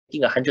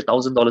making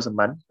 $100,000 a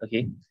month,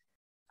 okay,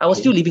 I was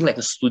still living like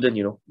a student,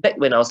 you know. Back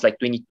when I was like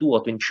 22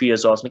 or 23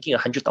 years old, I was making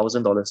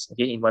 $100,000,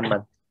 okay, in 1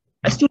 month.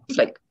 I still live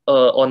like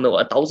on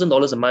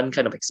 $1,000 a month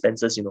kind of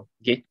expenses, you know,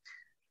 okay.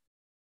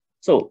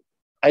 So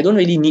I don't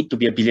really need to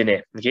be a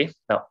billionaire, okay.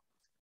 Now,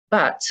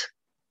 but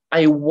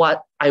I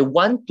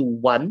want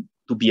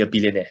to be a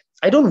billionaire.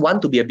 I don't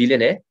want to be a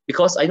billionaire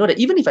because I know that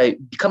even if I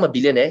become a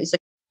billionaire, it's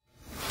like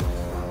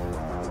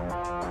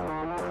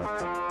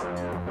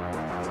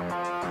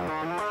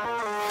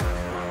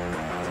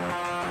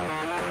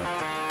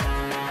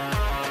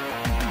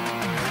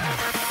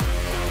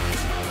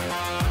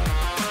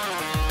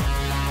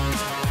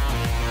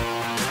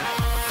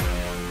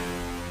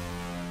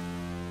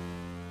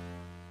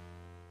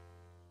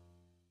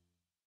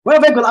well,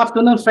 very good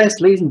afternoon,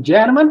 friends, ladies and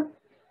gentlemen.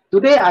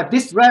 Today, I have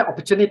this rare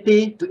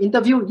opportunity to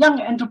interview young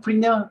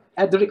entrepreneur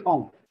Alaric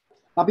Ong.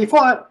 But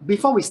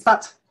before we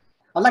start,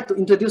 I'd like to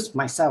introduce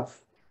myself.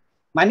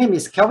 My name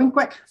is Kelvin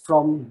Kwek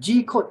from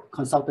G Code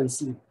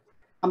Consultancy.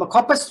 I'm a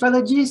corporate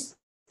strategist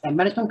and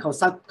management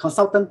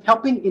consultant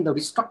helping in the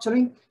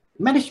restructuring,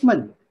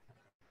 management,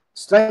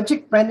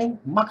 strategic planning,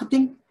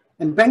 marketing,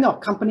 and branding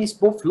of companies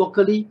both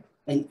locally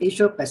and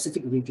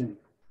Asia-Pacific region.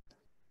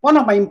 One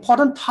of my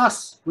important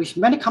tasks, which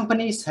many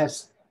companies have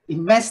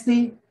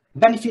immensely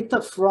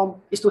benefited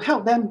from, is to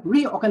help them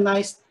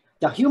reorganize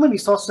their human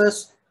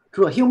resources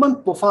through a human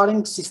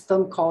profiling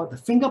system called the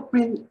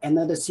fingerprint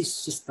analysis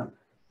system.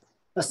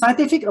 A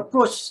scientific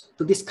approach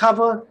to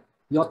discover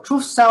your true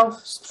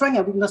self, strengths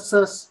and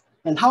weaknesses,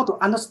 and how to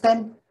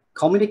understand,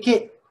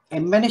 communicate,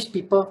 and manage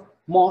people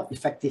more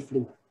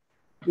effectively.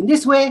 In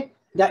this way,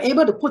 they're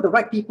able to put the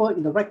right people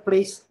in the right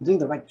place doing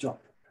the right job.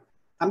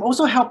 I'm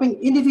also helping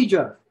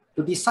individuals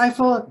to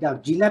decipher their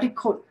genetic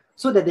code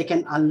so that they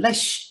can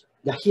unleash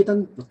their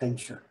hidden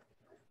potential.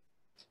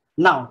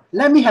 Now,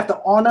 let me have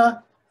the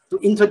honor to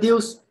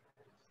introduce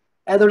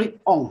Alaric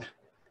Ong.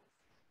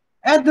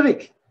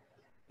 Alaric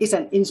is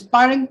an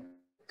inspiring,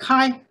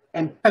 kind,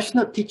 and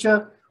passionate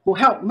teacher who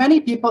helped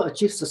many people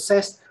achieve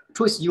success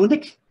through his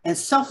unique and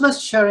selfless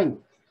sharing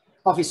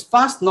of his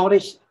vast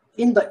knowledge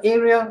in the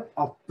area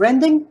of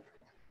branding,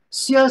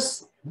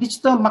 sales,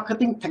 digital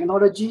marketing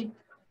technology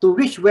to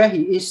reach where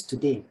he is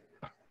today.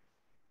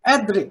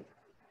 Alaric,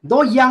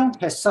 though young,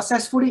 has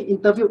successfully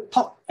interviewed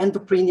top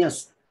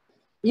entrepreneurs,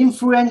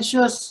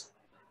 influencers,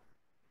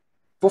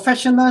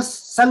 professionals,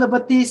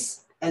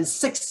 celebrities, and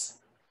 6,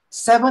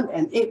 7,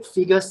 and 8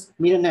 figures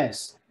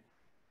millionaires.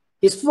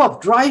 He's full of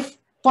drive,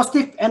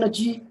 positive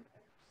energy,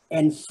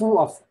 and full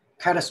of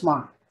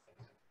charisma.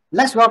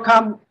 Let's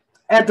welcome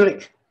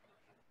Alaric.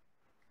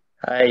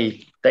 hi,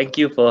 thank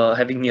you for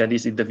having me on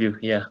this interview.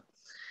 Yeah.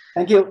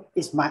 Thank you.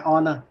 It's my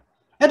honor.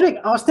 Alaric,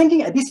 I was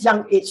thinking at this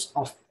young age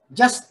of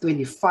just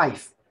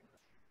 25,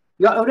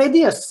 you are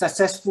already a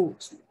successful.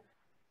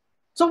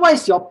 So what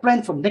is your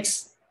plan for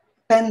next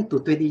 10 to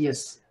 20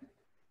 years?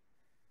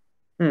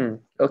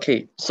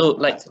 Okay. So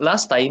like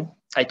last time,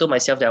 I told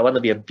myself that I want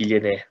to be a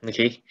billionaire.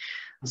 Okay.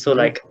 So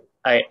like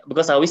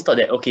because I always thought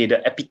that okay,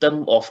 the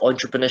epitome of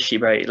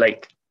entrepreneurship, right?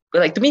 Like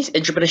to me,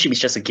 entrepreneurship is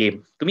just a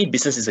game. To me,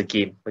 business is a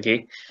game.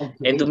 Okay.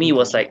 And to me, it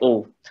was like,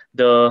 oh,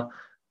 the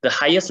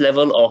highest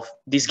level of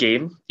this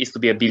game is to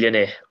be a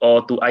billionaire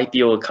or to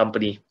IPO a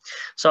company.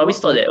 So I always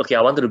thought that, okay,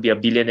 I wanted to be a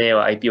billionaire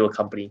or IPO a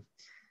company.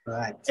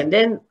 Right. And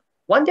then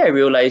one day I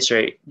realized,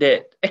 right,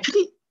 that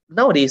actually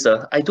nowadays,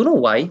 I don't know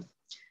why,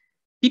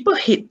 people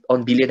hate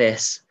on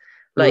billionaires.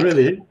 Like,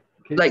 really?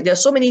 Okay. like there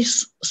are so many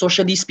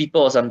socialist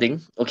people or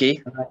something,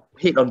 okay,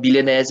 hate on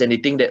billionaires and they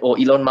think that, oh,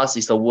 Elon Musk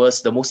is the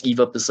worst, the most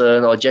evil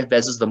person, or Jeff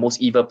Bezos is the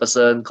most evil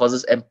person,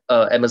 causes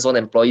Amazon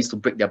employees to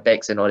break their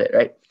backs and all that,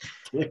 right?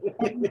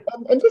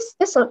 and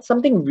that's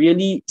something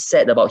really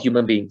sad about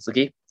human beings,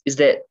 okay, is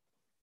that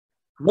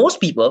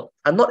most people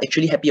are not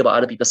actually happy about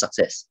other people's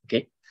success,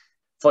 okay?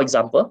 For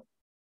example,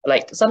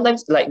 like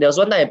sometimes, like there was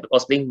one time I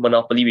was playing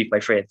Monopoly with my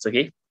friends,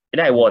 okay, and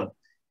then I won.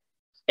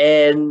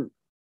 And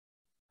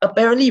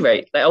apparently,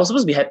 right, like I was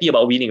supposed to be happy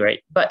about winning,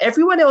 right? But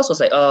everyone else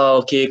was like, oh,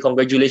 okay,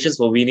 congratulations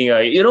for winning,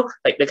 right? You know,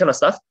 like that kind of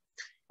stuff.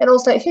 And I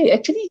was like, hey,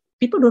 actually,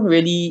 people don't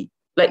really,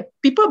 like,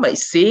 people might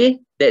say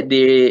that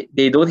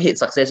they don't hate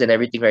success and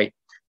everything, right?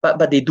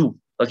 But they do,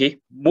 okay?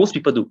 Most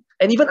people do.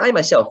 And even I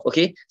myself,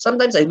 okay?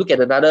 Sometimes I look at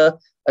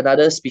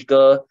another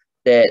speaker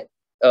that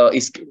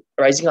is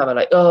rising up and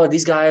like, oh,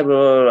 this guy, blah,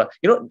 blah, blah.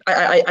 You know,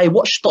 I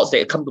watch thoughts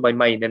that come to my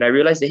mind and I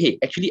realize that, hey,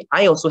 actually,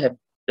 I also have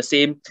the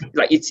same,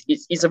 like,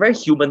 it's a very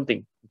human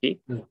thing, okay?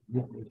 So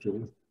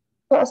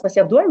I asked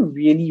myself, do I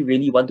really,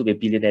 really want to be a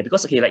billionaire?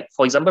 Because, okay, like,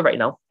 for example, right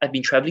now, I've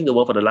been traveling the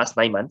world for the last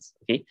 9 months,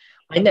 okay?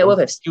 My net worth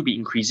has still been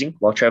increasing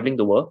while traveling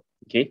the world,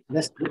 okay?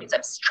 That's good.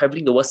 I'm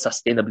traveling the world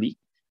sustainably.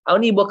 I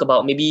only work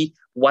about maybe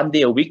 1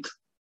 day a week.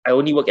 I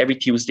only work every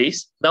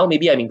Tuesdays. Now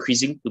maybe I'm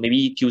increasing to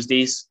maybe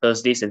Tuesdays,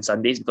 Thursdays, and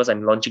Sundays because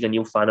I'm launching a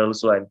new funnel.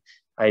 So I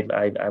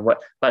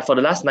what? But for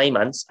the last 9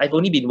 months, I've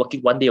only been working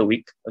 1 day a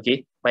week,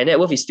 okay? My net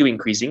worth is still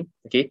increasing,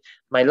 okay?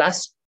 My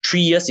last 3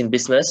 years in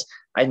business,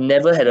 I've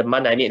never had a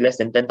month I made less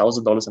than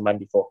 $10,000 a month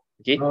before,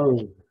 okay?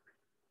 Oh.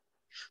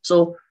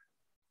 So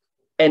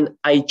and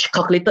I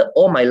calculated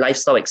all my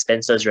lifestyle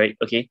expenses, right?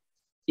 Okay,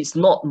 it's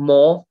not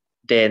more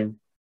than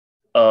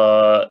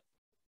 $3,000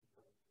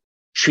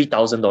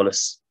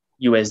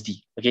 USD.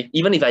 Okay,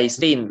 even if I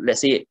stay in,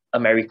 let's say,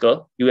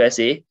 America,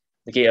 USA,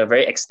 okay, a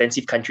very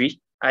expensive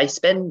country, I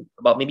spend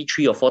about maybe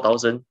 $3,000 or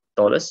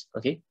 $4,000.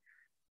 Okay,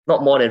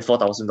 not more than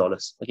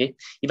 $4,000. Okay,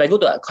 if I go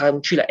to a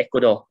country like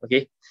Ecuador,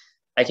 okay,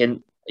 I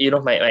can,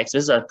 my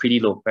expenses are pretty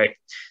low, right?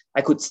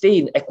 I could stay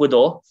in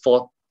Ecuador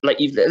for, like,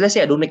 if let's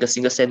say I don't make a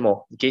single cent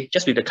more, okay,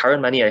 just with the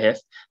current money I have,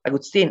 I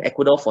could stay in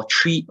Ecuador for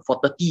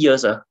 30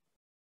 years,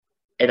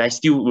 and I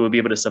still will be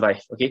able to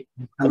survive, okay?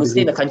 I could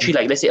stay in a country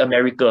like, let's say,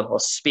 America or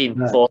Spain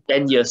for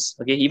 10 years,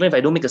 okay, even if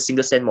I don't make a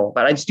single cent more,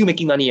 but I'm still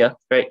making money,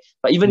 right?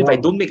 But even if I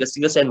don't make a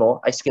single cent more,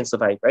 I still can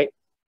survive, right?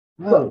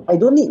 So I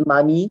don't need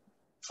money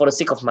for the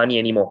sake of money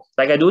anymore.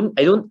 Like, I don't,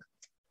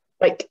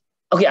 like,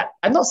 okay,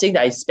 I'm not saying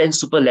that I spend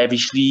super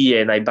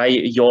lavishly and I buy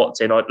yachts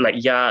and all, like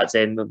yachts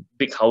and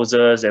big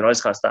houses and all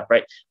this kind of stuff,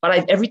 right? But I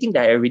have everything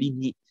that I already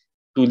need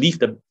to live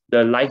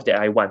the life that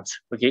I want,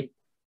 okay?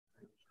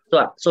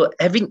 So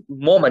having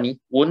more money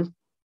won't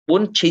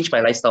change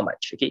my lifestyle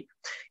much, okay?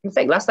 In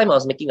fact, last time I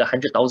was making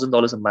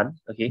 $100,000 a month,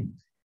 okay?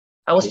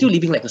 I was still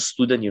living like a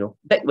student,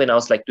 Back when I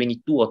was like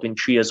 22 or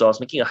 23 years old, I was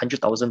making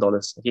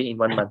 $100,000, okay, in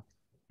 1 month.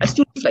 I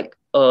still live like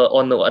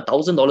on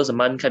 $1,000 a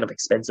month kind of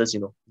expenses,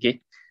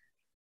 okay?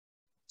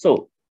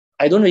 So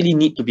I don't really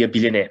need to be a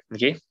billionaire,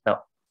 okay?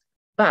 Now,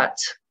 but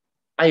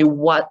I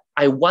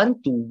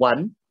want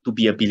to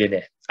be a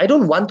billionaire. I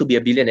don't want to be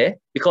a billionaire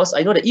because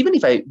I know that even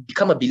if I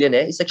become a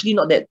billionaire, it's actually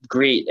not that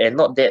great and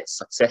not that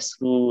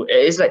successful.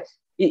 It's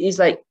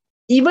like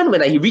even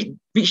when I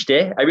reach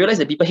there, I realize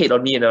that people hate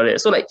on me and all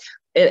that. So like,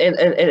 and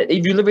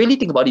if you really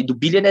think about it, do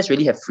billionaires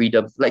really have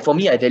freedom? Like for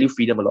me, I value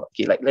freedom a lot.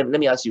 Okay, like let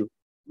me ask you,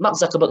 Mark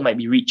Zuckerberg might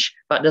be rich,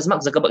 but does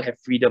Mark Zuckerberg have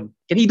freedom?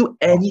 Can he do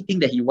anything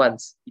that he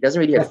wants? He doesn't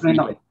really have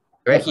freedom.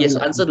 Right? He has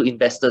to answer to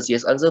investors, he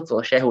has to answer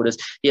for shareholders,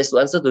 he has to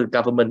answer to the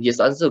government, he has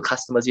to answer to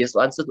customers, he has to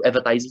answer to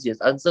advertisers, he has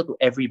to answer to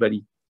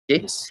everybody.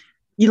 Okay? Yes.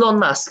 Elon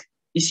Musk,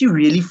 is he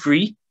really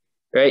free?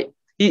 Right?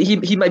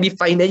 He might be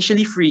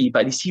financially free,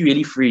 but is he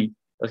really free?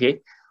 Okay?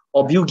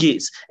 Or Bill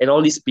Gates and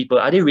all these people,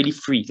 are they really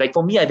free? Like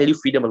for me, I value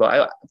freedom a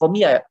lot. For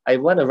me, I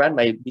want to run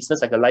my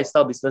business like a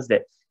lifestyle business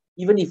that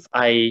even if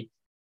I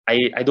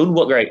don't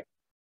work, right,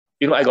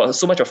 I got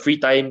so much of free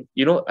time,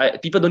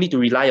 people don't need to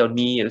rely on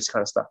me and this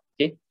kind of stuff.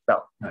 Okay?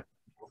 Now,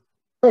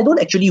 I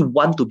don't actually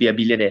want to be a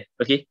billionaire,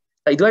 okay?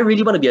 Like, do I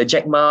really want to be a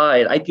Jack Ma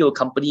and IPO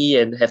company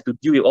and have to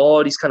deal with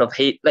all this kind of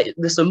hate? Like,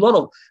 there's a lot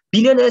of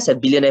billionaires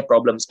have billionaire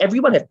problems.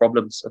 Everyone have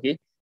problems, okay?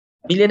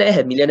 Millionaire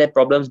had millionaire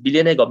problems.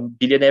 Billionaire got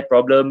billionaire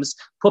problems.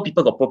 Poor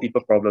people got poor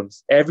people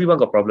problems. Everyone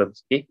got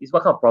problems, okay? It's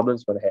what kind of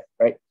problems we're gonna have,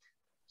 right?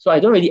 So I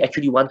don't really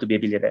actually want to be a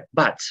billionaire,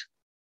 but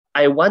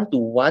I want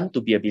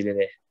to be a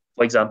billionaire.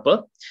 For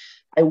example,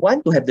 I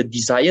want to have the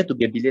desire to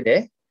be a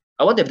billionaire.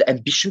 I want to have the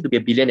ambition to be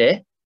a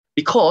billionaire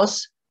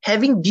because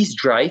having this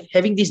drive,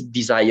 having this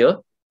desire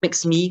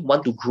makes me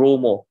want to grow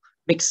more,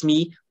 makes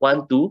me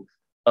want to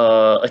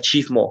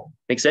achieve more.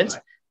 Make sense?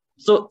 Right.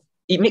 So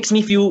it makes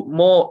me feel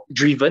more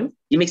driven.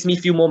 It makes me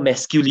feel more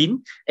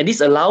masculine. And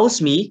this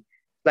allows me,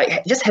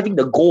 like just having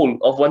the goal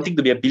of wanting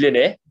to be a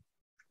billionaire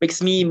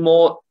makes me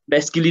more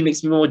masculine,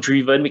 makes me more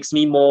driven, makes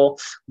me more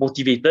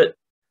motivated.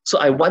 So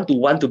I want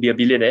to be a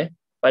billionaire,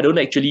 but I don't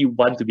actually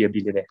want to be a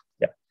billionaire.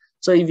 Yeah.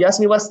 So if you ask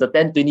me what's the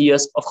 10, 20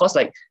 years, of course,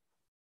 like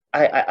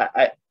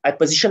I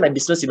position my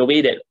business in a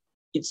way that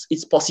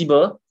it's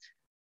possible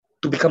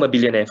to become a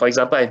billionaire. For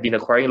example, I've been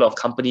acquiring a lot of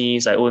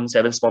companies. I own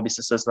 7 small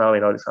businesses now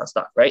and all this kind of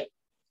stuff, right?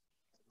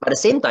 But at the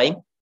same time,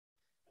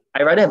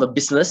 I rather have a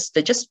business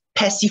that just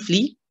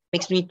passively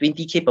makes me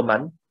 20K per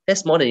month.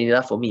 That's more than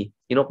enough for me,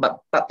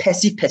 but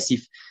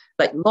passive.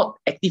 Like not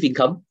active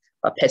income,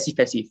 but passive.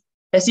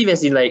 Passive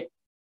as in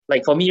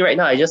like for me right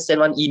now, I just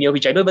send one email,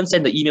 which I don't even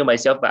send the email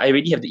myself, but I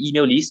already have the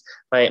email list.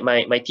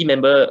 My team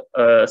member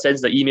sends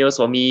the emails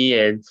for me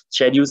and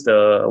schedules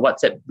the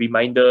WhatsApp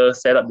reminder,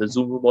 set up the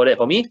Zoom room, all that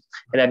for me,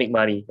 and I make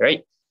money,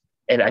 right?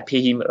 And I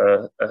pay him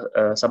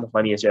a sum of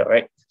money as well,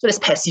 right? So that's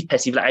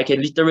passive. Like I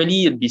can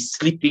literally be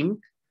sleeping,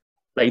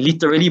 like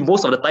literally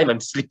most of the time I'm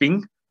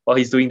sleeping while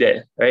he's doing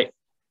that, right?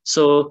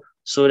 So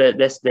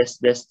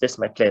that's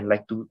my plan,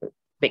 like to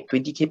make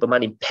 20K per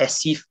month in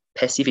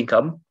passive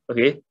income,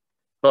 okay?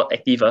 Not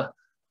active,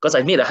 because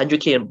I've made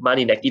 100K a month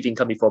in active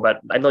income before, but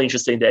I'm not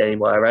interested in that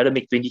anymore. I'd rather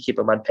make 20K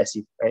per month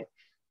passive, right?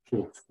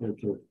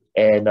 Okay.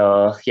 And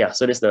yeah,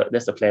 so that's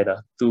the plan,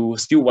 to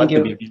still want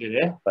to be a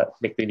billionaire, but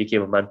make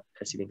 20K per month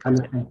passive income.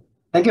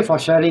 Thank you for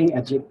sharing,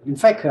 Ajit. In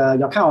fact,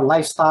 your kind of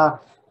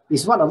lifestyle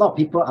is what a lot of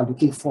people are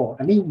looking for.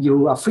 I mean,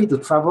 you are free to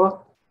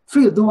travel,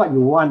 free to do what you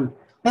want.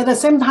 At the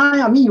same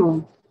time, I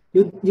mean,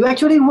 you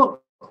actually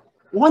work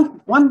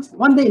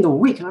one day in a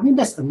week. I mean,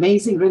 that's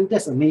amazing. Really,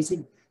 that's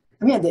amazing.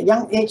 I mean, at that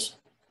young age,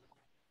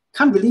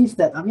 can't believe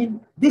that. I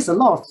mean, there's a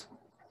lot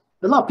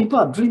of people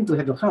are dreaming to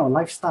have your kind of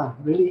lifestyle.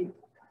 Really,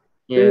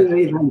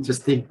 really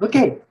interesting.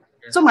 Okay,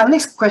 so my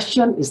next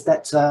question is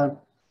that,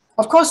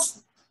 of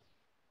course,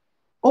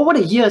 over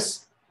the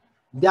years,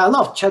 there are a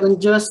lot of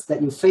challenges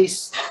that you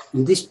face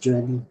in this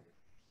journey?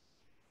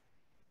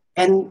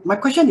 And my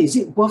question is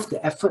it worth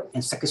the effort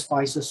and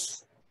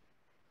sacrifices?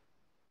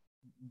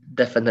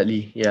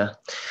 Definitely, yeah.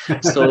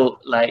 So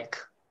like,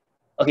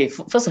 okay,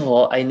 first of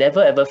all, I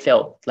never ever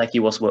felt like it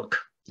was work.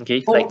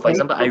 Okay, Oh, like for okay,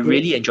 example, I okay.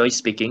 really enjoy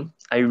speaking.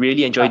 I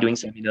really enjoy doing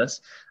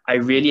seminars. I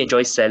really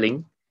enjoy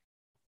selling.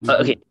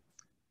 Mhm.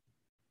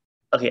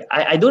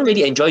 I don't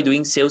really enjoy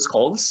doing sales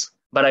calls,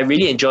 but I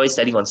really enjoy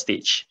standing on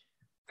stage.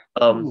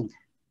 Mm.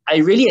 I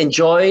really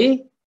enjoy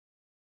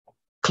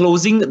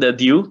closing the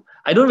deal.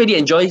 I don't really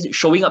enjoy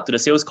showing up to the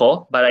sales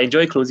call, but I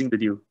enjoy closing the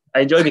deal.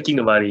 I enjoy making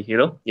the money, you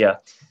know? Yeah.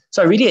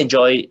 So I really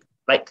enjoy,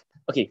 like,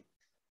 okay,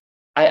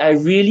 I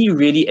really,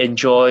 really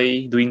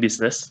enjoy doing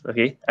business.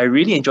 Okay. I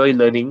really enjoy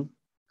learning,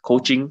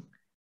 coaching,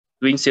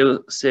 doing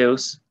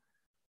sales,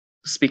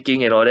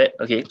 speaking and all that.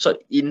 Okay. So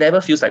it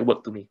never feels like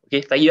work to me.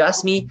 Okay. Like you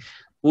ask me,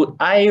 would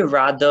I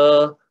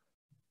rather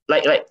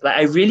like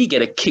I really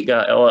get a kick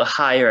or a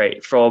high,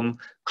 right, from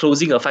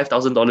closing a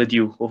 $5,000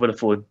 deal over the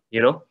phone,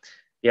 you know?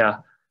 Yeah.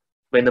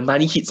 When the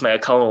money hits my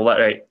account or what,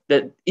 right?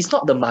 That it's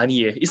not the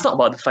money, it's not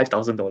about the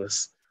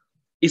 $5,000.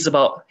 It's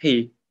about,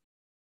 hey,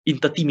 in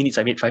 30 minutes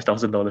I made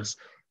 $5,000.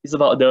 It's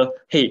about the,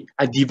 hey,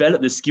 I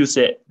developed the skill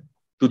set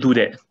to do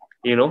that,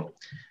 you know?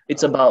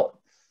 It's about,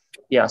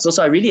 yeah, so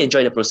I really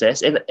enjoy the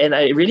process and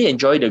I really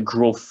enjoy the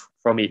growth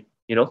from it,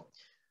 you know?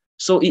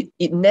 So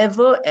it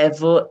never,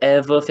 ever,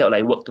 ever felt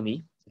like work to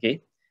me,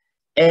 okay?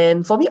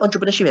 And for me,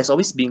 entrepreneurship has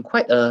always been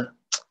quite a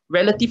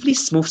relatively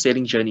smooth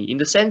sailing journey in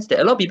the sense that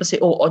a lot of people say,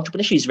 oh,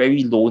 entrepreneurship is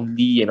very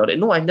lonely and all that.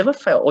 No, I've never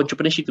felt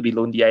entrepreneurship to be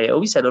lonely. I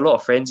always had a lot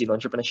of friends in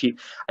entrepreneurship.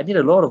 I made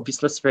a lot of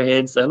business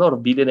friends, a lot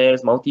of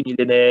billionaires,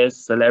 multi-millionaires,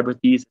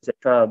 celebrities,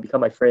 etc.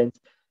 Become my friends.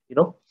 You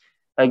know,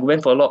 I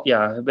went for a lot,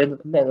 yeah,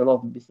 met a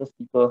lot of business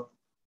people.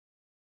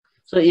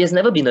 So it has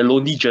never been a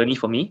lonely journey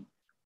for me.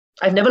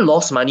 I've never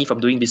lost money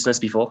from doing business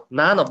before.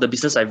 None of the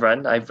business I've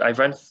run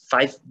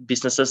 5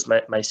 businesses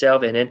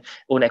myself and then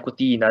own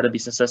equity in other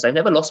businesses. I've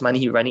never lost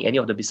money running any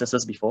of the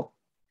businesses before.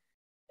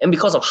 And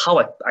because of how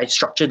I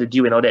structure the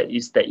deal and all that,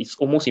 is that it's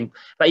almost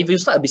like if you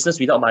start a business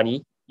without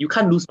money, you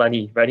can't lose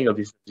money running a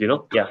business, you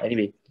know? Yeah,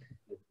 anyway.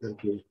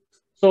 Okay.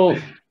 So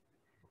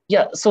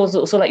yeah, so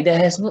like there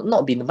has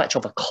not been much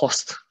of a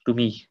cost to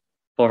me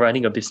for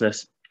running a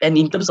business. And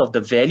in terms of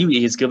the value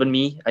it has given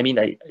me, I mean,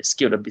 I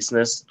scaled a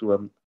business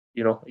to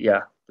to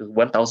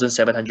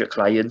 1,700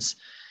 clients.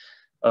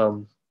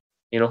 I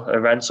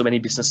ran so many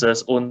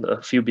businesses, owned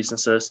a few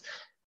businesses.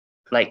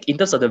 Like in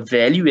terms of the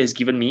value it has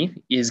given me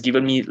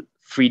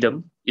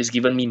freedom, it's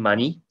given me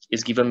money,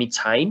 it's given me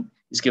time,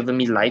 it's given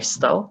me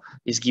lifestyle,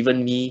 it's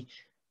given me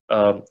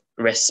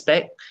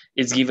respect,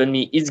 it's given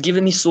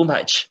me so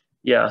much.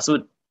 Yeah,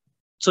 so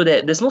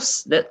that there's no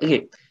that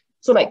okay.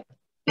 So like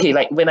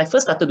when I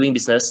first started doing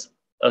business,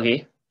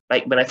 okay,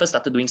 like when I first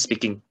started doing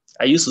speaking,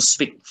 I used to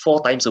speak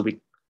 4 times a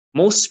week.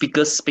 Most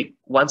speakers speak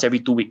once every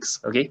 2 weeks.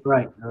 Okay,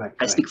 Right, right,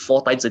 I right. speak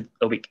 4 times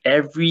a week.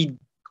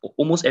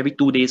 Almost every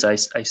 2 days, I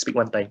speak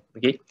 1 time.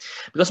 Okay,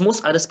 because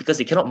most other speakers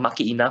they cannot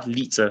market enough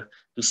leads to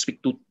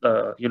speak to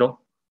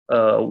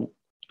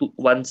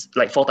once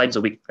like 4 times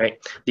a week, right?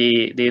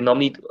 They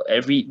normally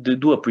they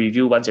do a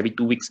preview once every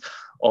 2 weeks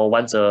or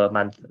once a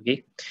month.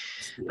 Okay,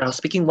 I was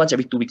speaking once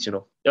every 2 weeks,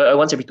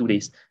 once every 2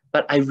 days.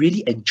 But I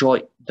really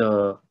enjoyed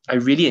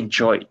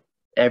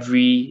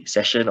every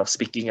session of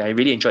speaking. I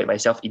really enjoyed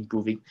myself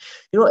improving.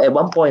 At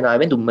one point I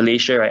went to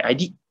Malaysia, right? I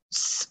did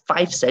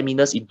 5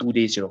 seminars in 2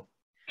 days,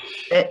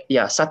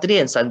 Saturday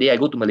and Sunday I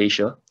go to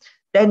Malaysia.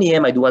 10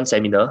 a.m. I do one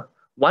seminar.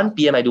 1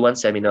 p.m. I do one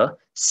seminar.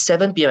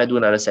 7 p.m. I do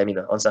another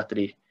seminar on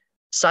Saturday.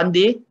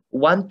 Sunday,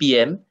 1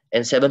 p.m.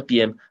 and 7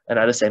 p.m.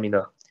 another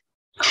seminar.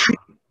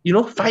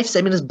 5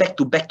 seminars back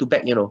to back to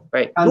back,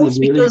 right? Can't No be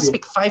speaker believe it.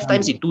 speak five Can't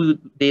times be. in 2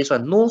 days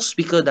one. No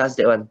speaker does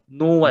that one.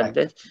 No one.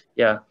 Right.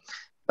 Yeah.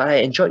 But I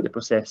enjoyed the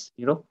process,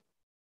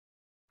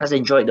 I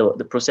enjoyed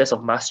the process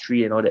of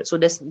mastery and all that. So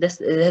it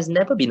has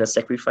never been a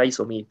sacrifice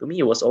for me. To me,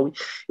 it was a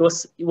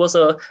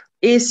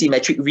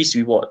asymmetric risk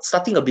reward.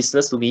 Starting a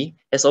business to me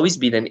has always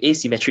been an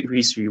asymmetric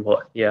risk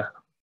reward. Yeah.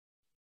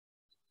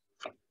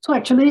 So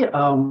actually,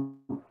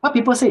 what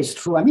people say is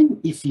true. I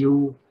mean, if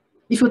you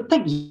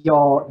take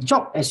your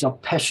job as your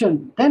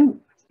passion,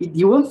 then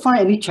you won't find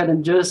any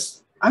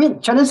challenges. I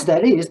mean, challenge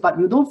there is, but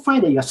you don't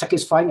find that you're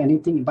satisfying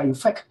anything. But in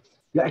fact,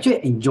 you're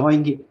actually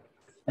enjoying it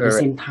at the Correct.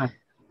 same time.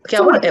 Okay, I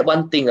So want like, to add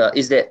one thing.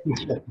 Is that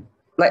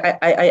like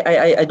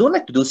I don't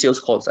like to do sales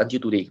calls until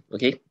today.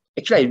 Okay.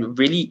 Actually, I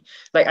really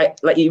like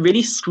it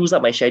really screws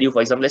up my schedule.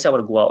 For example, let's say I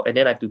want to go out and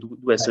then I have to do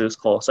a sales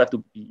call. So I have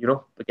to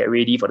get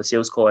ready for the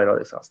sales call and all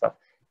that sort of stuff.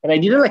 And I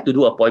didn't like to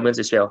do appointments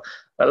as well.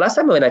 Last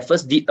time when I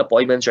first did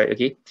appointments, right?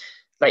 Okay,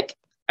 like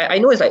I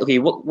know it's like, okay,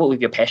 work with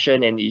your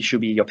passion and it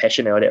should be your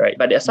passion and all that, right?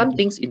 But there are some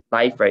things in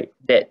life, right,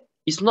 that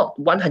is not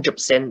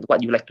 100%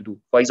 what you like to do.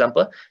 For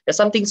example, there's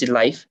some things in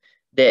life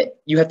that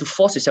you have to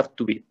force yourself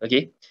to do it.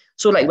 Okay.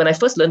 So like when I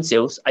first learned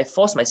sales, I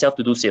forced myself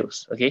to do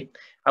sales. Okay.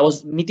 I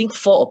was meeting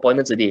 4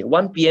 appointments a day,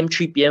 1 p.m.,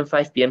 3 p.m.,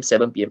 5 p.m.,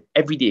 7 p.m.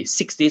 every day,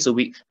 6 days a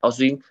week. I was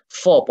doing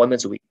 4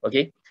 appointments a week.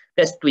 Okay.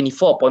 That's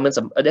 24 appointments.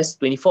 That's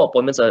 24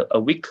 appointments a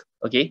week.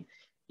 Okay.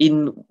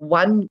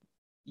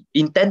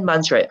 in 10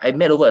 months, right, I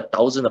met over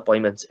 1,000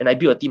 appointments and I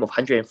built a team of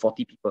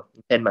 140 people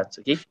in 10 months.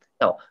 Okay.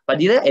 Now, but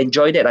did I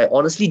enjoy that? I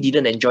honestly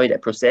didn't enjoy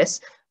that process,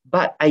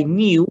 but I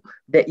knew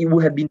that it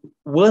would have been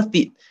worth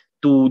it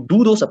to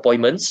do those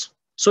appointments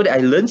so that I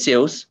learn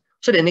sales.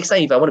 So that next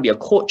time, if I want to be a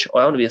coach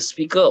or I want to be a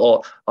speaker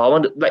or I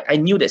want to, like, I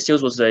knew that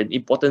sales was an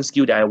important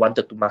skill that I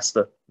wanted to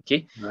master.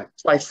 Okay. Right.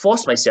 So I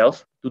forced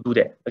myself to do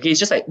that. Okay. It's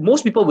just like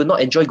most people will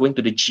not enjoy going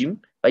to the gym,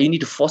 but you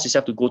need to force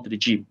yourself to go to the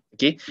gym.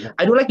 Okay. Yeah.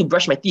 I don't like to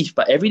brush my teeth,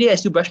 but every day I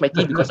still brush my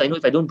teeth because I know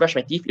if I don't brush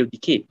my teeth, it'll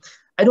decay.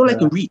 I don't like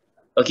to read.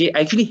 Okay.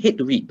 I actually hate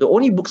to read. The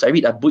only books I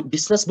read are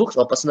business books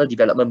or personal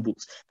development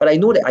books. But I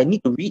know that I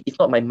need to read. If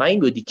not, my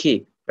mind will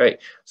decay. Right.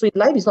 So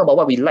life is not about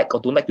what we like or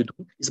don't like to do.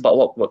 It's about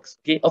what works.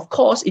 Okay. Of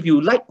course, if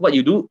you like what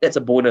you do, that's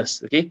a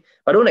bonus. Okay.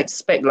 But don't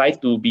expect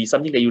life to be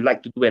something that you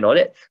like to do and all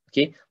that.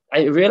 Okay.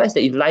 I realized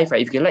that in life,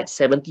 right, if you can like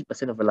 70%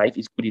 of your life,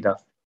 is good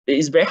enough. It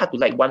is very hard to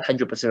like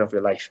 100% of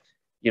your life.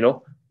 You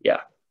know?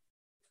 Yeah.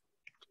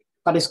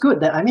 But it's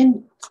good that, I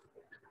mean,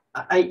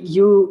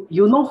 you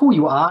know who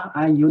you are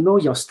and you know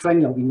your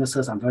strength, your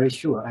weaknesses, I'm very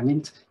sure. I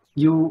mean,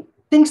 you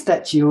things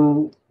that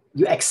you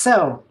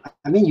excel.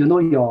 I mean, you know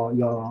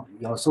your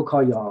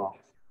so-called your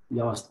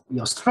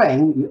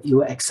strength,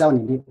 you excel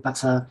in it.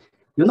 But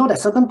you know that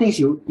certain things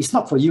it's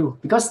not for you,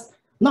 because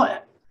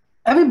not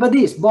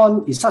everybody is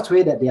born in such a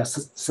way that they have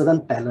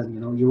certain talent. You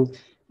know,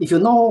 if you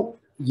know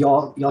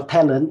your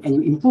talent and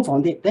you improve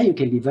on it, then you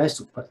can be very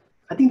super.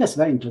 I think that's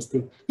very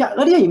interesting. Yeah,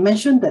 earlier you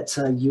mentioned that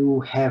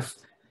you have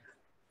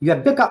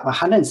built up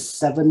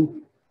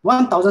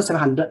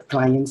 1,700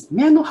 clients.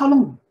 May I know how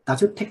long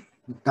does it take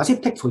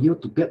for you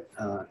to build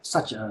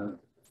such a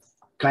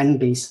client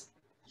base?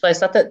 So I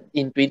started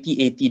in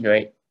 2018,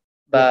 right?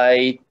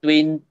 By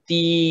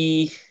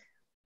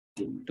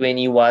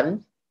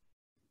 2021,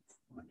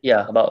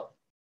 yeah, about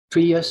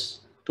 3 years.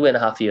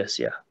 2.5 years,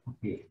 yeah.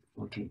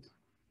 Okay.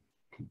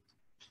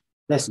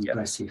 That's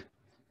impressive.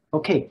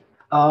 Okay.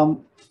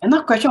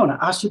 Another question I want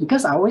to ask you,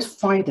 because I always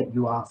find that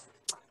you are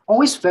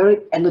always very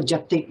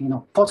energetic, you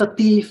know,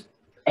 positive,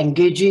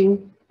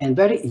 engaging, and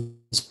very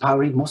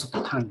inspiring most of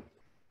the time.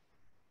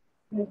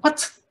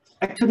 What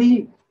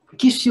actually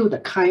gives you the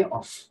kind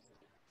of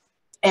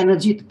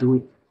energy to do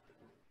it?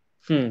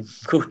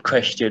 Good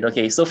question.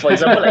 Okay, so for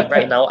example, like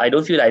right now, I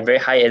don't feel like very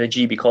high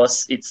energy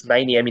because it's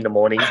 9 a.m. in the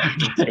morning in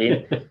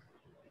Spain,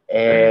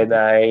 and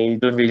I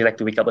don't really like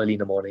to wake up early in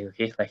the morning.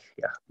 Okay, like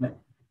yeah.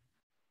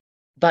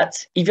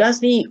 But if you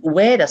ask me,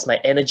 where does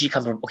my energy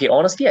come from? Okay,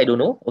 honestly, I don't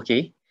know.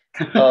 Okay,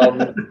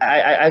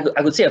 I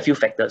could say a few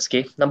factors.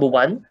 Okay, number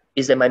one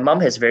is that my mom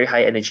has very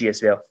high energy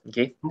as well.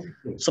 Okay,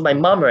 so my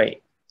mom,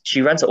 right,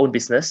 she runs her own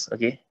business.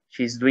 Okay,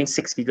 she's doing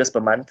 6 figures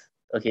per month.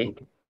 Okay,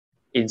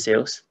 in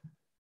sales,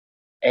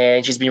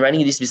 and she's been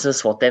running this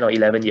business for 10 or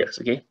 11 years.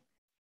 Okay,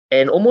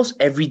 and almost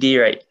every day,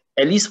 right,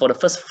 at least for the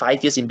first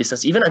 5 years in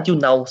business, even until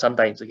now,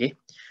 sometimes. Okay,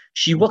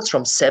 she works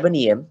from 7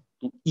 a.m.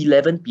 to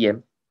 11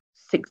 p.m.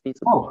 6 days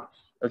a week.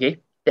 Okay,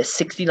 that's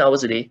 16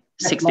 hours a day,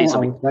 6 days a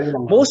week.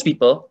 Most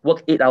people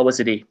work 8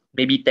 hours a day,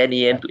 maybe 10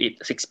 a.m. to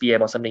 6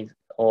 p.m. or something,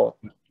 or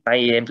 9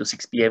 a.m. to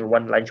 6 p.m.,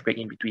 one lunch break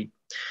in between.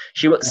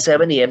 She works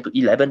 7 a.m. to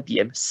 11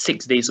 p.m.,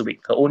 6 days a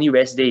week. Her only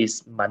rest day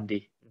is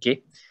Monday.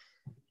 Okay,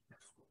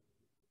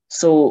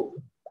 so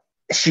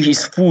she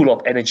is full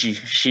of energy.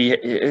 She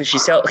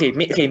sells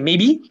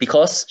maybe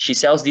because she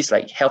sells these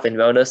like health and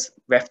wellness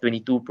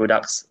Rev22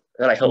 products,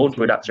 like her own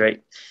products,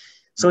 right?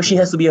 So she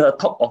has to be a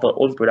top of her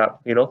own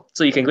product, you know.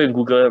 So you can go and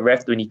Google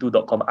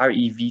rev22.com,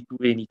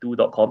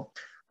 rev22.com,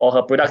 or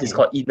her product is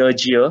called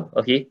Energia,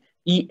 okay,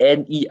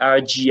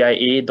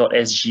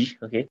 ENERGIA.SG,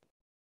 okay.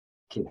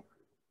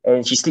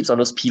 And she sleeps on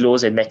those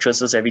pillows and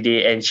mattresses every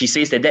day, and she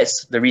says that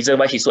that's the reason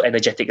why she's so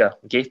energetic.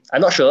 Okay,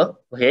 I'm not sure.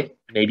 Okay,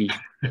 maybe.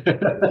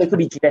 It could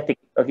be genetic.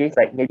 Okay,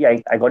 like maybe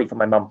I got it from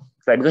my mom.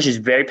 Like because she's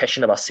very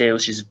passionate about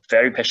sales, she's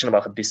very passionate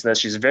about her business.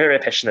 She's very, very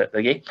passionate.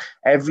 Okay,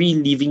 every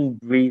living,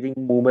 breathing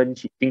moment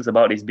she thinks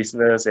about is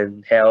business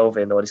and health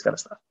and all this kind of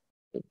stuff.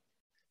 Okay.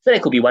 So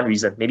that could be one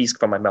reason. Maybe it's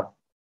from my mom.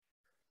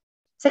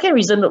 Second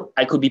reason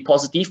I could be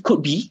positive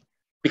could be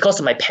because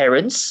of my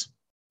parents.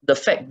 The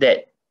fact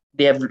that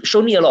they have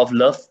shown me a lot of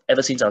love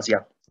ever since I was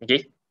young.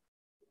 Okay,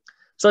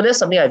 so that's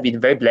something I've been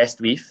very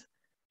blessed with.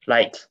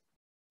 Like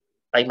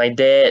my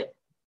dad,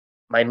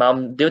 my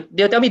mom,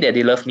 they'll tell me that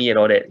they love me and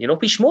all that, you know,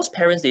 which most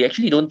parents, they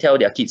actually don't tell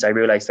their kids, I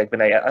realize, like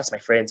when I ask my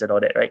friends and all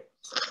that, right?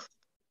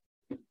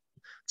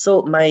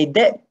 So my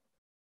dad,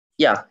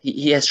 yeah,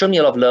 he has shown me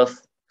a lot of love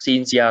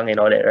since young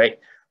and all that, right?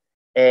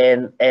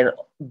 And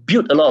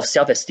built a lot of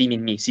self-esteem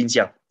in me since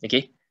young,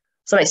 okay?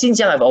 So like since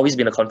young, I've always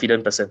been a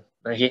confident person,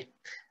 okay?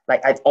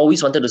 Like I've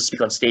always wanted to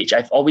speak on stage.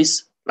 I've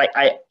always,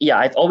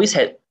 I've always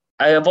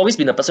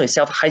been a person with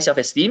high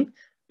self-esteem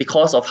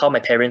because of how my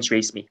parents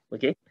raised me,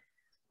 okay?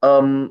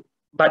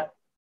 But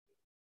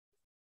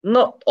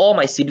not all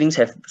my siblings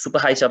have super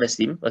high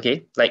self-esteem,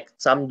 okay? Like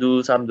some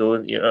do, some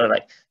don't, you know,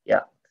 like,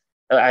 yeah.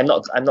 I'm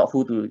not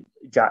who to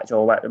judge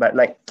or what, but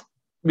like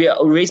we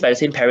are raised by the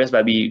same parents,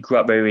 but we grew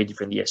up very, very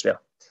differently as well.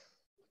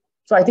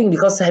 So I think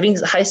because having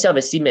high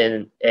self-esteem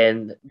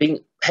and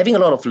having a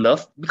lot of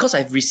love, because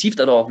I've received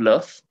a lot of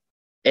love,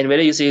 and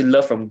whether you say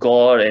love from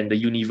God and the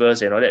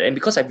universe and all that, and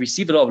because I've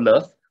received a lot of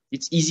love,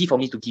 it's easy for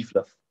me to give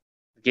love.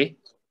 Okay,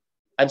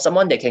 I'm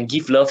someone that can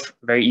give love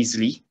very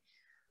easily.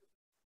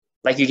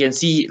 Like you can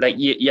see, like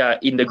yeah,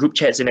 in the group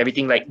chats and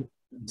everything, like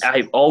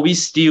I'm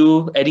always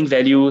still adding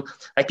value.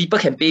 Like people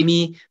can pay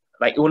me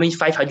like only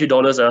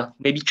 $500,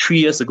 maybe 3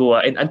 years ago,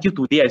 and until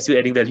today I'm still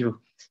adding value.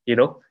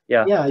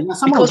 Yeah. Yeah,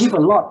 someone Because give a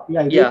lot.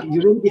 Yeah, yeah, you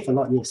really give a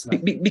lot. Yes.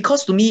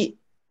 because to me,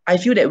 I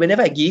feel that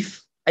whenever I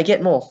give, I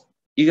get more.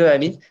 You get what I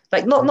mean?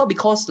 Like not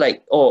because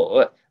like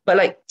but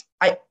like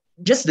I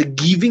just the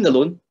giving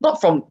alone, not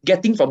from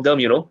getting from them,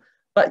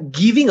 but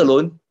giving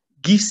alone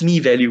gives me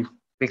value.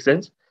 Make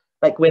sense?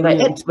 Like when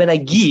I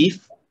give,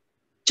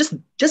 just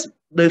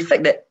the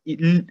fact that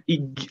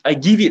I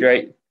give it,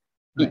 right,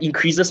 it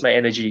increases my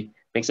energy.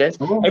 Make sense?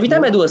 Oh, Every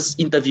time I do an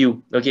interview,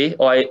 okay,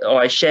 or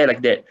I share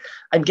like that,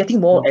 I'm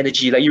getting more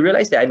energy. Like you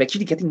realize that I'm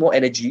actually getting more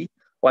energy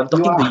while I'm you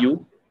talking to are.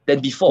 you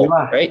than You before,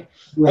 are. right?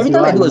 Yes, Every you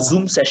time I are. do You a are.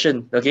 Zoom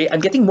session, okay, I'm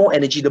getting more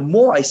energy. The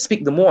more I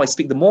speak, the more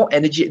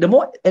energy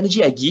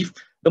I give,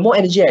 the more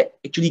energy I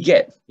actually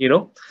get. I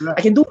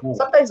Right. can do Right.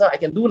 sometimes I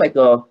can do like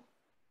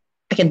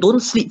I can don't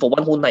sleep for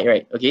one whole night,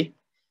 right? Okay.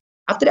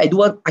 After that,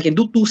 I can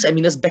do 2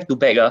 seminars back to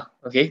back,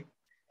 okay,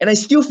 and I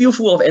still feel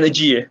full of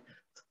energy.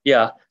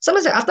 Yeah.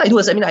 Sometimes after I do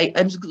a seminar,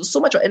 I'm so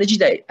much of energy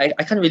that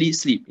I can't really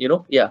sleep,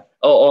 Yeah.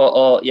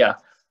 Or yeah.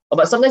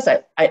 But sometimes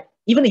I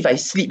even if I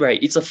sleep, right,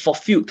 it's a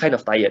fulfilled kind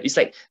of tired. It's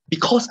like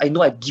because I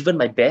know I've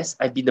given my best,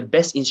 I've been the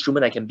best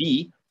instrument I can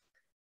be.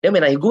 Then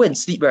when I go and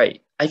sleep,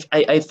 right,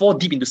 I fall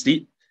deep into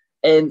sleep,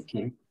 and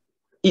Okay.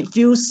 it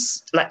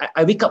feels like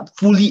I wake up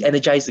fully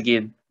energized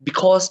again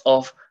because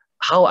of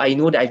how I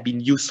know that I've been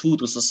useful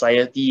to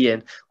society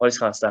and all this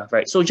kind of stuff,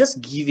 right? So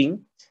just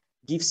giving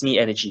gives me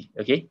energy,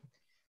 okay?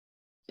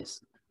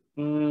 Yes.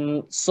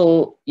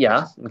 So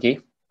yeah,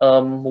 okay.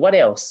 What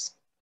else?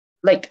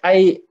 Like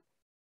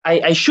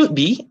I should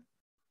be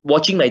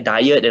watching my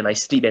diet and my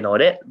sleep and all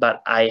that, but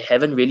I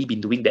haven't really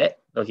been doing that.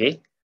 Okay.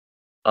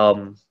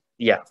 Um,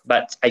 yeah,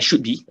 but I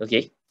should be.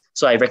 Okay.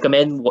 So I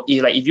recommend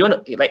like if you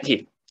want to like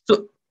hey,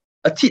 so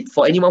a tip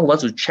for anyone who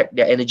wants to check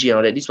their energy and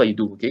all that, this is what you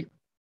do. Okay.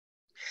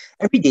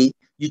 Every day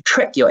you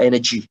track your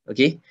energy.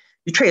 Okay.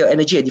 You track your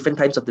energy at different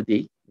times of the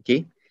day.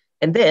 Okay.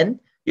 And then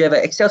you have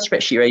an Excel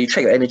spreadsheet, right? You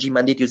track your energy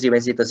Monday, Tuesday,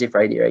 Wednesday, Thursday,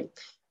 Friday, right?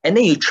 And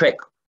then you track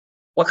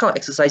what kind of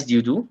exercise do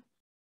you do,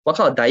 what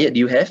kind of diet do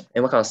you have,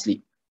 and what kind of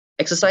sleep.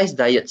 Exercise,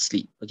 diet,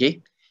 sleep.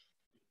 Okay.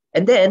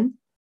 And then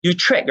you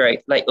track,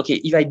 right? Like, okay,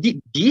 if I did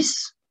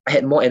this, I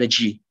had more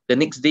energy the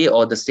next day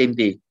or the same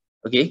day.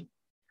 Okay.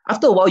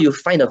 After a while, you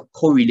find a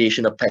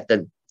correlation, a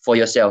pattern for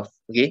yourself.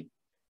 Okay.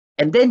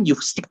 And then you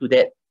stick to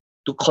that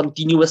to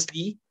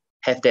continuously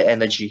have that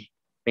energy.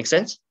 Make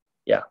sense?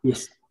 Yeah.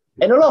 Yes.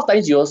 And a lot of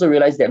times you also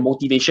realize that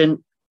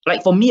motivation,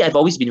 like for me, I've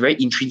always been very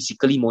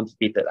intrinsically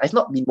motivated. I've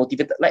not been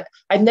motivated, like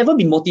I've never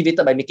been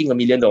motivated by making $1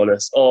 million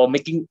or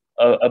making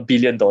 $1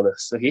 billion,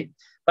 okay?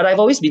 But I've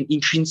always been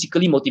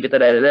intrinsically motivated.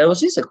 There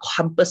was just a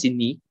compass in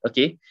me,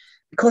 okay?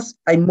 Because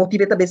I'm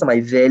motivated based on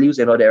my values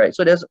and all that, right?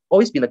 So there's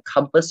always been a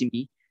compass in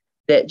me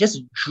that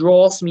just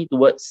draws me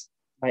towards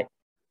my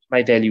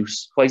my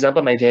values. For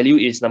example, my value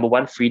is number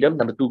one, freedom,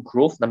 number two,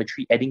 growth, number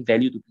three, adding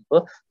value to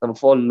people, number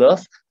four,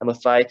 love, number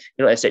five,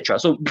 etc.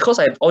 So because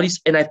I have all these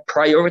and I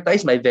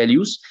prioritize my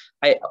values,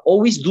 I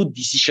always do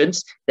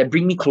decisions that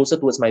bring me closer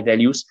towards my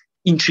values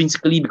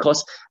intrinsically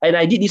and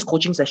I did this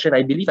coaching session,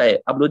 I believe I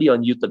uploaded it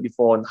on YouTube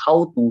before on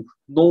how to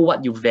know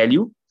what you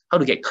value, how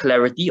to get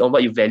clarity on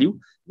what you value.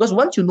 Because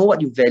once you know what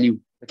you value,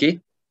 okay,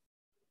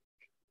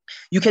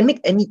 you can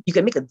make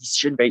a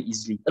decision very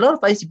easily. A lot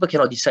of times people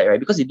cannot decide, right?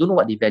 Because they don't know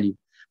what they value.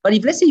 But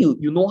if let's say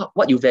you know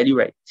what you value,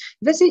 right?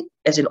 If let's say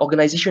as an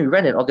organization, you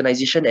run an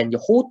organization and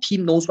your whole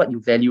team knows what you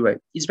value, right?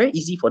 It's very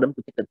easy for them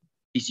to take a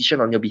decision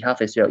on your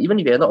behalf as well. Even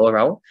if you're not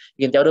around,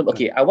 you can tell them,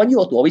 okay, I want you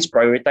all to always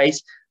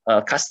prioritize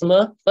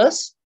customer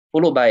first,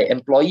 followed by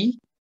employee,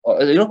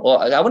 or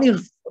I want you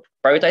to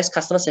prioritize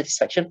customer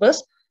satisfaction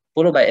first,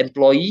 followed by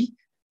employee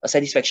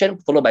satisfaction,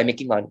 followed by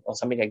making money or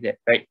something like that,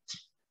 right?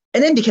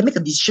 And then they can make a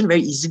decision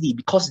very easily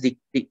because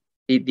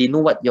they know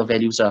what your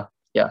values are.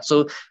 Yeah.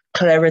 So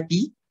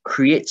clarity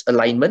creates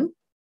alignment.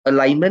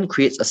 Alignment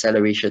creates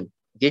acceleration.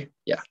 Okay.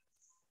 Yeah.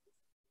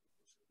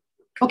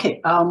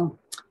 Okay.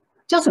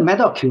 Just a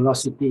matter of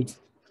curiosity.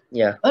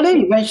 Yeah. Earlier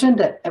you mentioned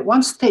that at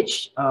one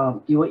stage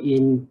you were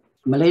in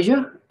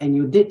Malaysia and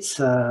you did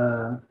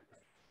 5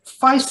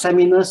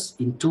 seminars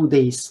in 2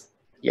 days.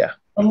 Yeah.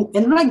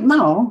 And right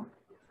now,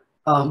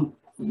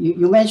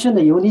 you mentioned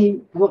that you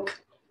only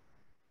work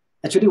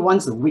actually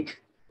once a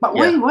week. But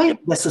Yeah. why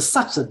there's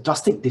such a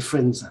drastic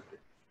difference?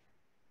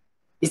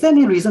 Is there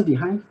any reason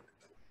behind?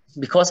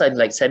 Because I'm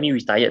like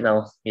semi-retired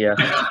now. Yeah.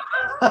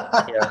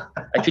 Yeah.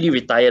 Actually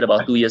retired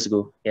about 2 years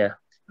ago. Yeah.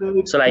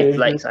 So like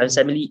I'm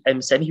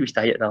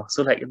semi-retired now.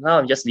 So like now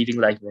I'm just living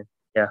life, man.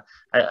 Yeah.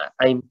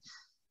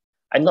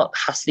 I'm not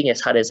hustling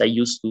as hard as I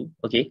used to.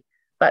 Okay.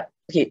 But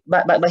okay,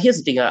 but here's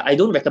the thing. I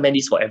don't recommend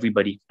this for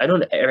everybody. I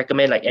don't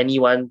recommend like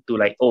anyone to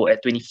like, oh,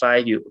 at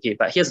 25, you okay.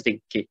 But here's the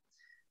thing, okay.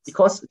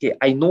 Because okay,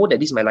 I know that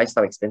this is my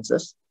lifestyle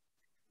expenses,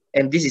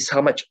 and this is how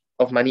much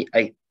of money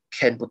I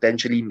can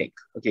potentially make.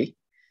 Okay.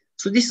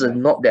 So this is a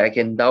knob that I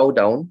can dial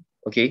down,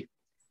 okay?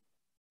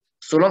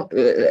 So long,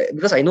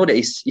 because I know that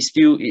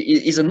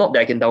it's a knob that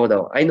I can dial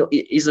down. I know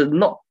it is a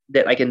knob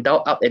that I can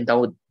dial up and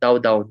dial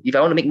down. If I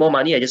want to make more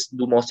money, I just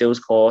do more sales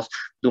calls,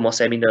 do more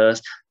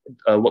seminars,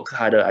 work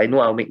harder. I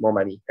know I'll make more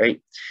money,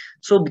 right?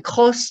 So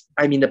because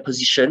I'm in a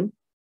position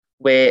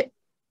where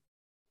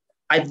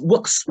I've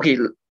worked, okay,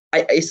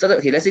 I started,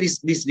 okay, let's say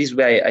this is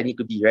where I need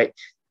to be, right?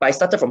 But I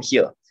started from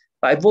here.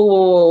 But I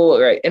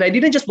worked, right? And I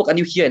didn't just work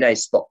until here and I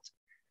stopped.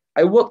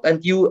 I worked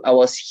until I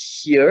was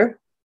here,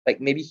 like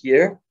maybe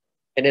here,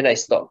 and then I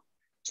stopped.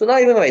 So now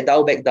even when I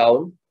dial back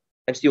down,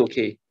 I'm still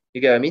okay.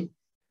 You get what I mean?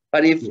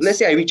 But if let's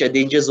say I reach a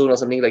danger zone or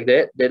something like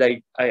that,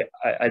 then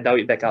I dial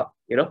it back up,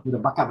 you know? The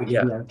backup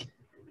again. Yeah. Okay.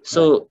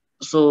 So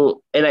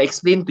and I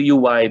explained to you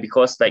why,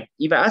 because like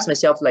if I ask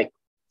myself, like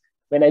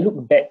when I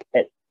look back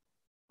at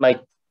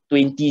my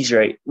 20s,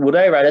 right, would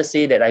I rather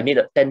say that I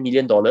made $10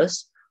 million,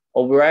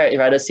 or would I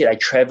rather say I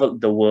traveled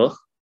the world?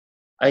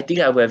 I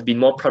think I would have been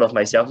more proud of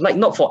myself, like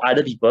not for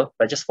other people,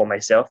 but just for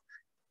myself.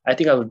 I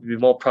think I would be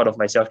more proud of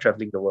myself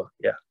traveling the world.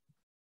 Yeah.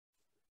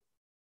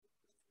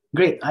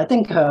 Great. I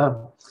think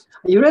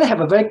you really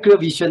have a very clear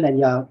vision, and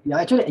you're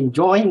actually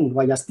enjoying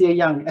while you're still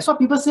young. As what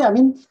people say, I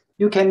mean,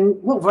 you can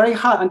work very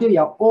hard until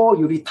you're old,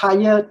 you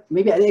retire,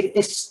 maybe at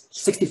age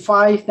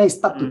 65, then you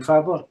start to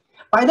travel.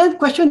 But then the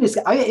question is,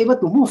 are you able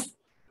to move?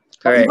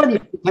 Correct. Or even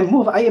if you can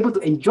move, are you able to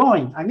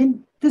enjoy? I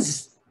mean,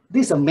 this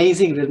is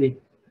amazing, really.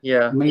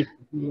 Yeah. Amazing.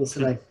 It's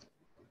like,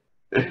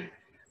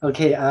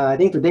 okay, I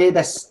think today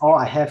that's all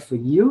I have for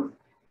you.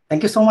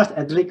 Thank you so much,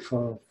 Alaric,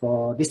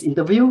 for this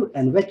interview,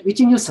 and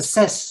wishing you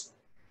success,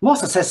 more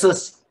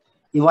successes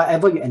in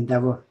whatever you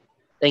endeavor.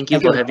 Thank you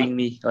for having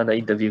me on the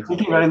interview.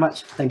 Thank you very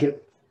much. Thank you.